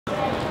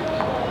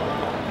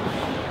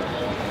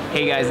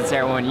Hey guys, it's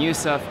everyone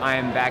Yusuf. I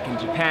am back in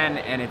Japan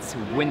and it's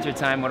winter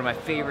time, one of my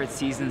favorite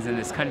seasons in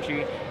this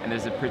country, and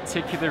there's a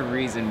particular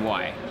reason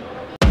why.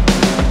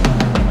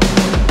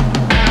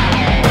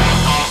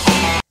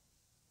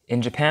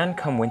 In Japan,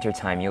 come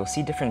wintertime, you'll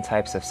see different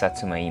types of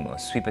Satsumaimo,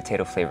 sweet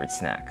potato flavored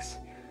snacks.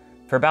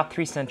 For about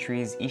 3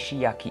 centuries, ishi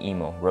yaki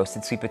imo,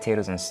 roasted sweet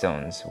potatoes on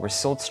stones, were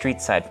sold street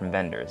side from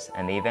vendors,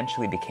 and they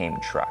eventually became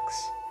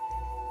trucks.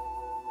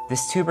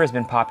 This tuber has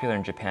been popular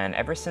in Japan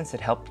ever since it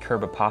helped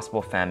curb a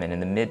possible famine in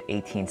the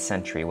mid-18th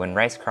century when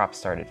rice crops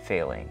started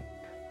failing.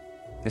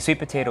 The sweet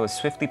potato was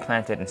swiftly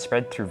planted and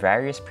spread through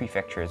various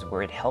prefectures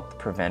where it helped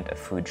prevent a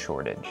food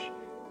shortage.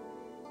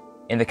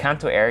 In the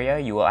Kanto area,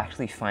 you will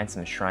actually find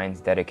some shrines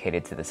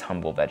dedicated to this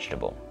humble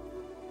vegetable.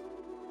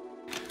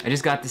 I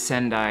just got to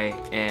Sendai,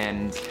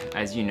 and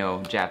as you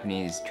know,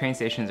 Japanese train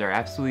stations are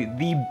absolutely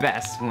the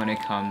best when it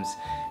comes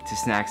to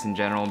snacks in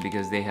general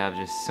because they have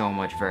just so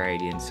much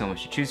variety and so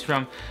much to choose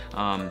from.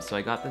 So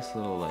I got this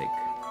little like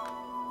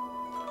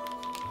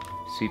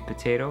sweet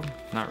potato,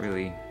 not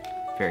really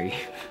very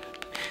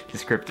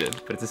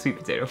descriptive, but it's a sweet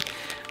potato.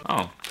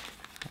 Oh,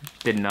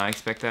 did not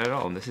expect that at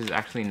all. This is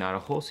actually not a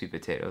whole sweet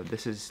potato.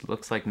 This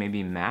looks like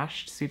maybe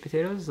mashed sweet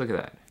potatoes. Look at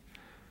that.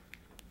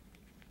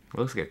 It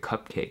looks like a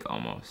cupcake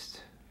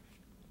almost.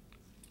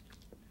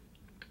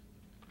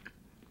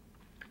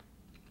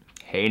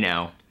 Hey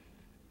now.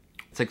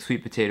 It's like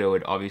sweet potato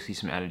with obviously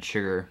some added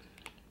sugar,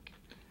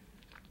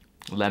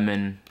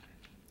 lemon.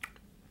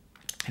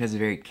 It has a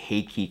very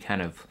cakey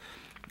kind of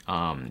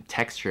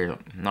texture.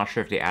 I'm not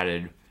sure if they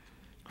added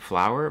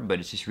flour, but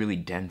it's just really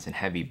dense and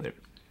heavy, but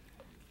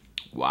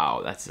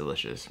wow, that's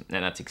delicious.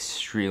 And that's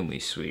extremely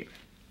sweet.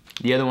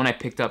 The other one I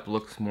picked up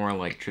looks more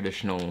like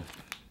traditional,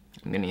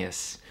 I'm gonna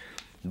guess,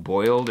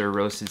 boiled or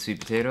roasted sweet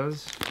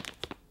potatoes.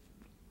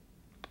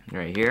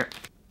 Right here.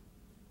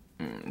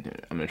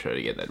 I'm gonna try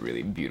to get that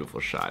really beautiful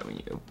shot when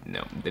you,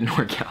 no, it didn't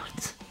work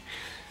out.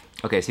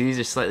 Okay, so these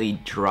are slightly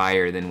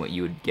drier than what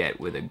you would get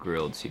with a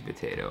grilled sweet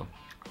potato.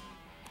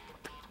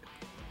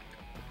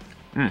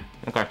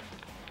 Okay.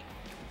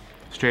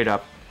 Straight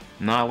up,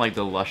 not like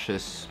the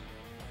luscious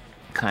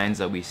kinds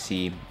that we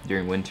see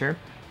during winter,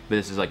 but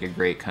this is like a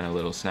great kind of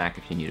little snack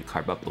if you need to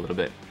carb up a little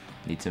bit,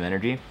 need some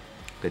energy,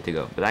 good to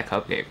go. But that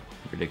cupcake,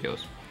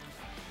 ridiculous.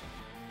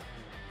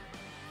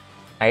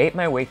 I ate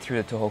my way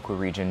through the Tohoku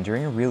region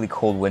during a really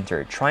cold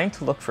winter, trying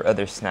to look for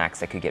other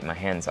snacks I could get my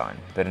hands on,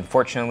 but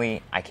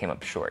unfortunately, I came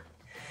up short.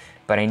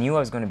 But I knew I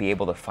was going to be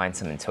able to find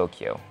some in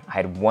Tokyo. I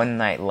had 1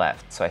 night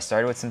left, so I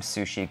started with some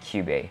sushi at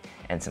Kyubei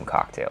and some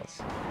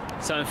cocktails.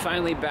 So I'm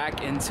finally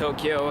back in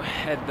Tokyo,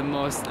 had the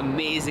most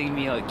amazing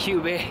meal at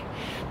Kyubei.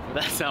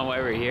 That's not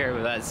why we're here,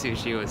 but that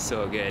sushi was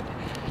so good.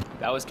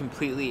 That was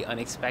completely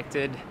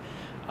unexpected.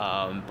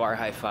 Bar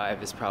High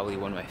Five is probably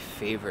one of my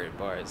favorite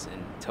bars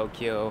in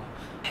Tokyo,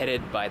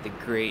 headed by the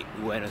great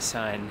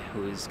Ueno-san,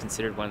 who is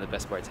considered one of the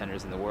best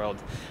bartenders in the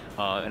world.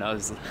 And I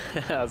was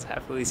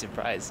happily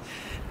surprised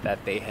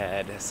that they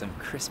had some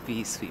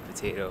crispy sweet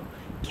potato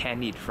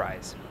candied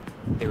fries.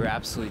 They were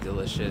absolutely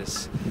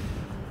delicious,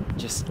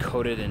 just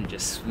coated in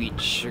just sweet,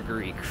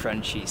 sugary,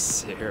 crunchy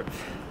syrup,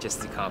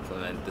 just to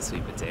complement the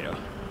sweet potato.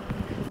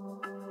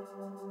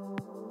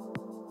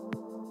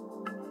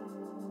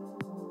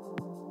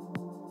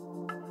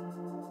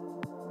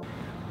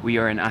 We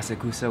are in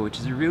Asakusa, which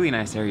is a really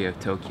nice area of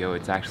Tokyo.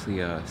 It's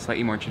actually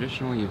slightly more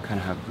traditional. You kind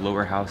of have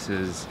lower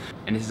houses,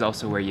 and this is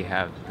also where you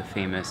have the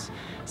famous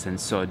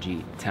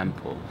Sensoji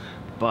Temple.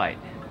 But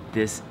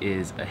this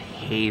is a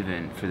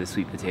haven for the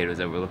sweet potatoes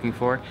that we're looking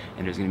for,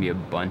 and there's gonna be a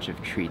bunch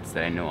of treats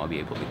that I know I'll be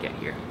able to get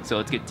here. So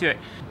let's get to it.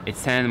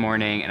 It's 10 in the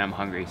morning and I'm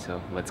hungry, so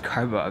let's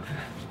carb up.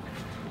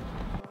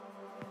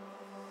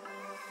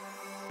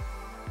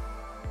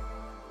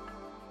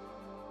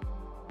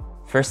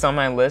 First on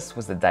my list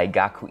was the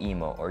Daigaku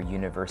Imo, or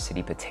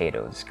university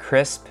potatoes.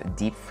 Crisp,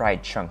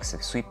 deep-fried chunks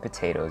of sweet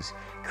potatoes,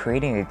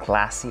 creating a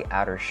glassy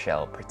outer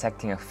shell,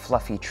 protecting a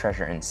fluffy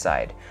treasure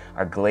inside,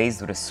 are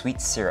glazed with a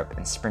sweet syrup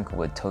and sprinkled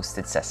with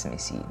toasted sesame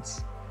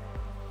seeds.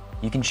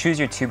 You can choose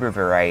your tuber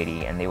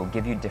variety, and they will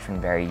give you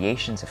different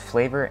variations of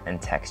flavor and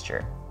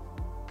texture.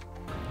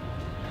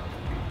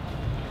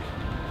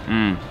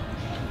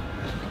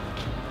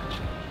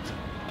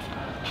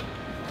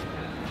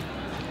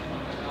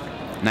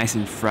 Nice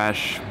and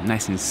fresh,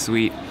 nice and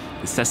sweet.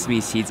 The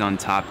sesame seeds on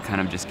top kind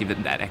of just give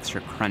it that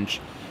extra crunch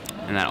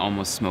and that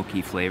almost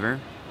smoky flavor.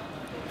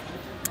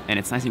 And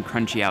it's nice and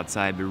crunchy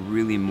outside, but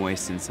really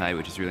moist inside,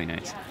 which is really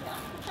nice.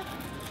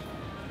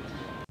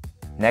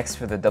 Next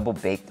for the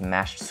double-baked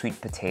mashed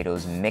sweet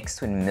potatoes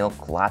mixed with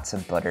milk, lots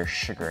of butter,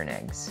 sugar, and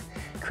eggs,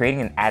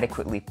 creating an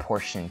adequately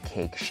portioned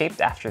cake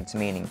shaped after its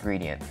main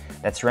ingredient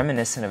that's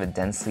reminiscent of a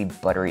densely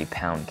buttery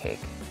pound cake.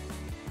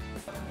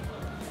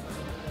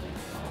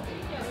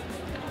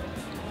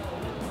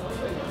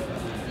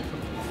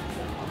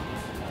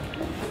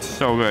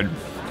 So good.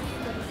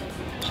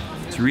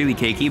 It's really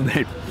cakey,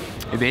 but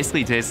it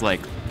basically tastes like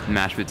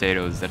mashed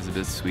potatoes that is a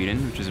bit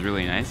sweetened, which is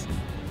really nice.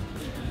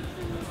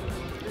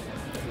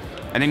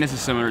 I think this is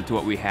similar to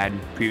what we had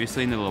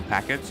previously in the little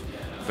packets,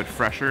 but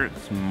fresher,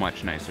 it's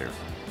much nicer.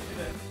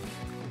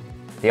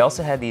 They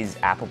also had these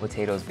apple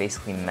potatoes,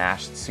 basically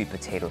mashed sweet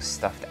potato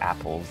stuffed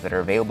apples that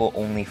are available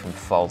only from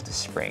fall to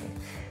spring.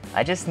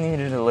 I just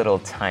needed a little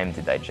time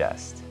to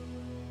digest.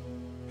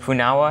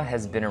 Funawa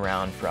has been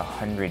around for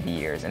 100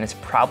 years and is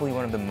probably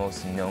one of the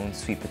most known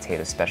sweet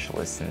potato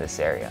specialists in this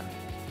area.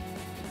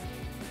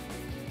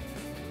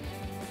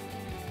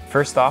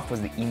 First off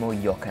was the Imo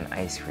Yokan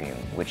ice cream,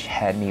 which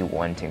had me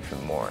wanting for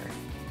more.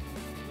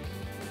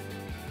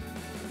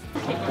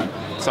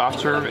 Soft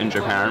serve in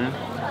Japan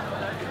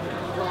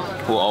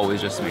will always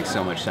just make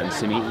so much sense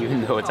to me,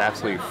 even though it's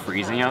absolutely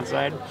freezing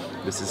outside.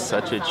 This is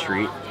such a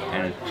treat,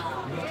 and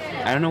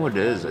I don't know what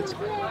it is. It's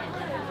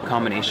a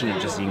combination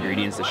of just the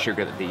ingredients, the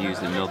sugar that they use,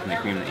 the milk and the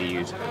cream that they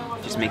use.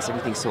 It just makes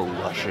everything so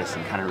luscious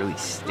and kind of really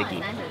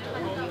sticky.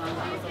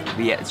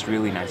 But yeah, it's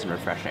really nice and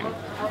refreshing.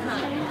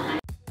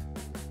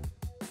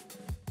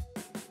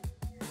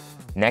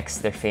 Next,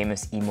 their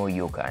famous Imo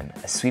Yokan,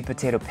 a sweet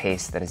potato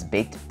paste that is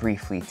baked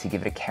briefly to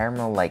give it a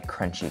caramel-like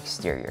crunchy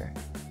exterior.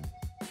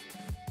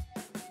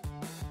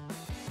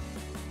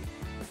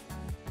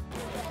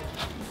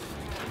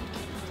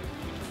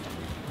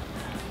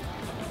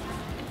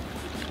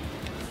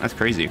 That's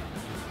crazy.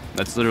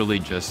 That's literally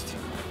just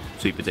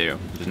sweet potato.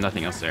 There's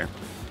nothing else there.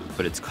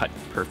 But it's cut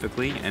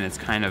perfectly, and it's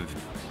kind of,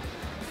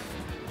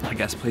 I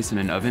guess, placed in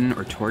an oven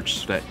or torch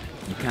so that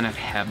you kind of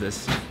have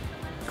this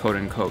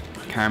quote-unquote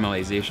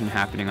caramelization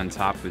happening on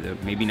top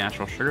with maybe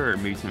natural sugar or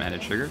maybe some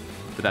added sugar,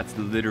 but that's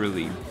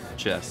literally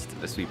just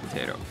a sweet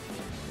potato.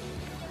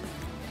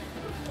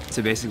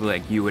 So basically,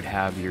 like, you would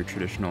have your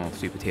traditional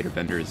sweet potato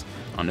vendors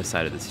on the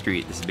side of the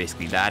street. This is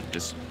basically that,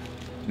 just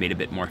made a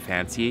bit more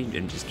fancy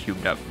and just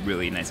cubed up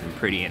really nice and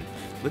pretty. And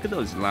look at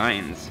those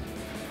lines.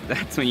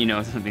 That's when you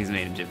know something's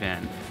made in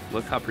Japan.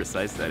 Look how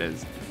precise that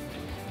is.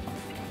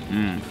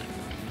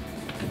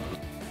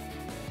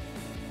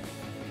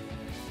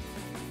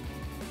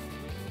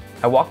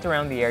 I walked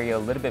around the area a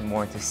little bit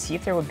more to see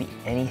if there would be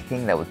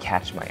anything that would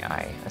catch my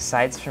eye.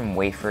 Aside from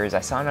wafers,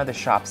 I saw another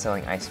shop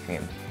selling ice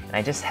cream, and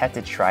I just had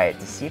to try it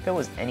to see if it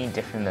was any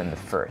different than the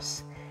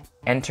first.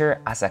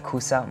 Enter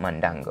Asakusa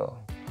Mandango.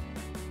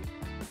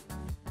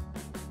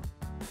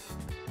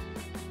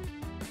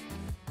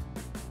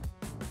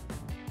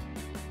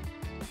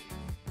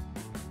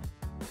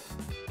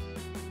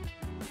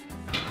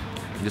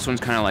 This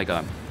one's kind of like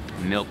a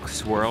milk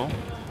swirl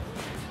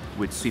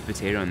with sweet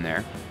potato in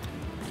there,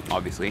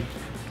 obviously.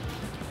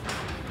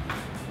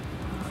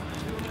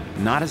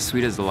 Not as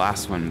sweet as the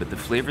last one, but the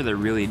flavor that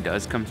really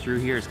does come through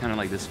here is kind of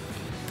like this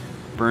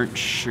burnt,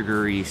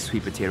 sugary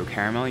sweet potato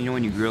caramel. You know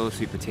when you grill a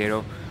sweet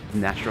potato,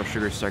 natural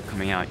sugars start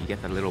coming out, you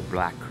get that little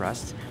black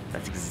crust.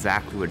 That's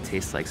exactly what it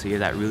tastes like. So you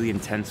have that really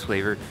intense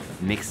flavor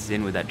mixed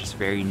in with that just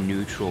very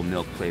neutral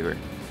milk flavor.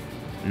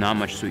 Not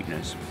much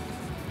sweetness.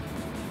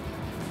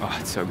 Oh,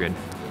 it's so good.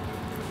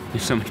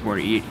 There's so much more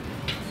to eat.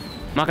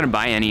 I'm not gonna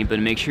buy any, but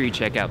make sure you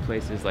check out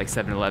places like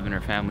 7-Eleven or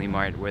Family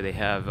Mart where they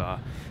have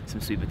some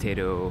sweet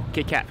potato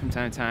Kit Kat from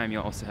time to time.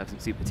 You'll also have some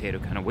sweet potato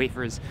kind of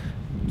wafers.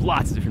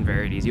 Lots of different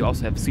varieties. You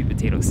also have sweet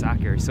potato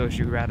sake or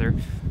soju rather.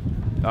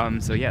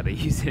 So yeah, they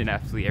use it in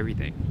absolutely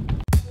everything.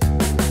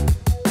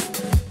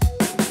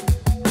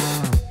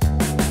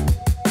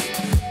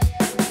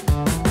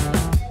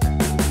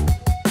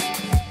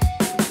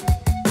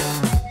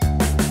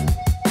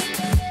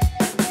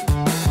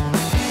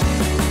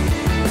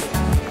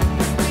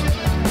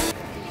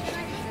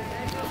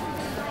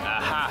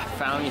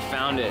 Finally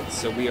found it.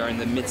 So we are in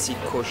the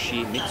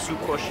Mitsukoshi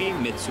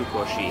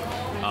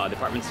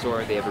department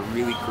store. They have a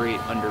really great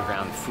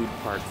underground food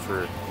park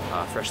for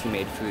freshly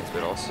made foods,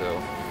 but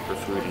also for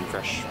food and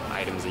fresh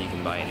items that you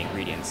can buy and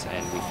ingredients.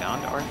 And we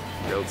found our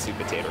grilled sweet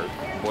potato,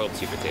 or boiled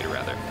sweet potato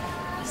rather.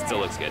 Still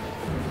looks good.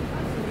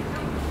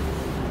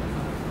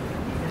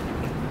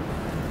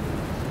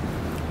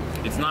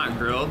 It's not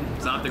grilled.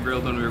 It's not the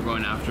grilled one we were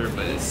going after,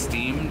 but it's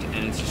steamed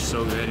and it's just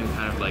so good and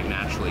kind of like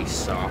naturally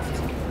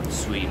soft.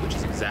 Sweet, which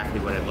is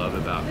exactly what I love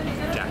about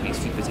Japanese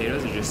sweet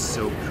potatoes. They're just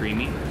so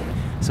creamy.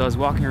 So I was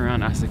walking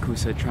around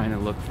Asakusa trying to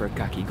look for a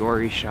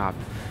kakigori shop.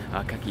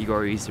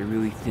 Kakigori is a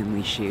really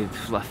thinly shaved,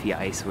 fluffy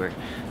ice where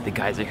the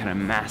guys are kind of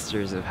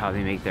masters of how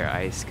they make their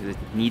ice because it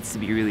needs to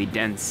be really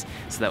dense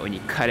so that when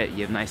you cut it,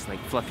 you have nice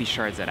like fluffy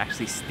shards that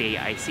actually stay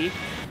icy.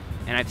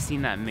 And I've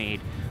seen that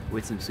made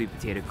with some sweet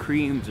potato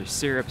creams or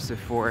syrups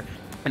before,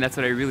 and that's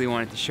what I really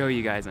wanted to show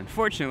you guys.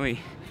 Unfortunately,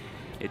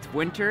 it's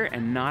winter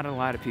and not a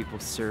lot of people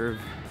serve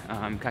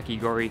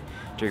kakigori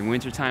during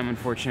winter time,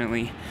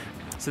 unfortunately.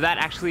 So that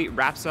actually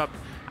wraps up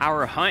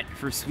our hunt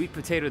for sweet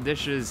potato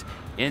dishes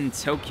in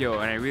Tokyo,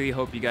 and I really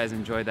hope you guys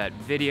enjoyed that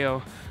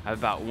video. I have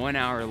about 1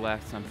 hour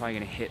left, so I'm probably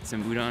gonna hit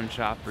some udon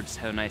shop or just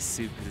have a nice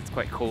soup because it's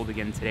quite cold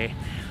again today.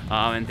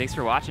 And thanks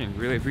for watching,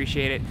 really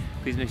appreciate it.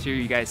 Please make sure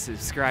you guys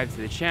subscribe to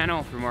the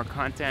channel for more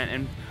content,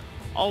 and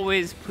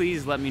always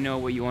please let me know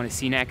what you want to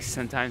see next.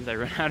 Sometimes I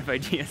run out of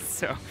ideas,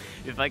 so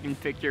if I can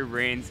pick your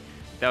brains,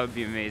 that would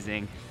be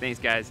amazing. Thanks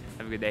guys,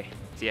 have a good day,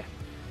 see ya.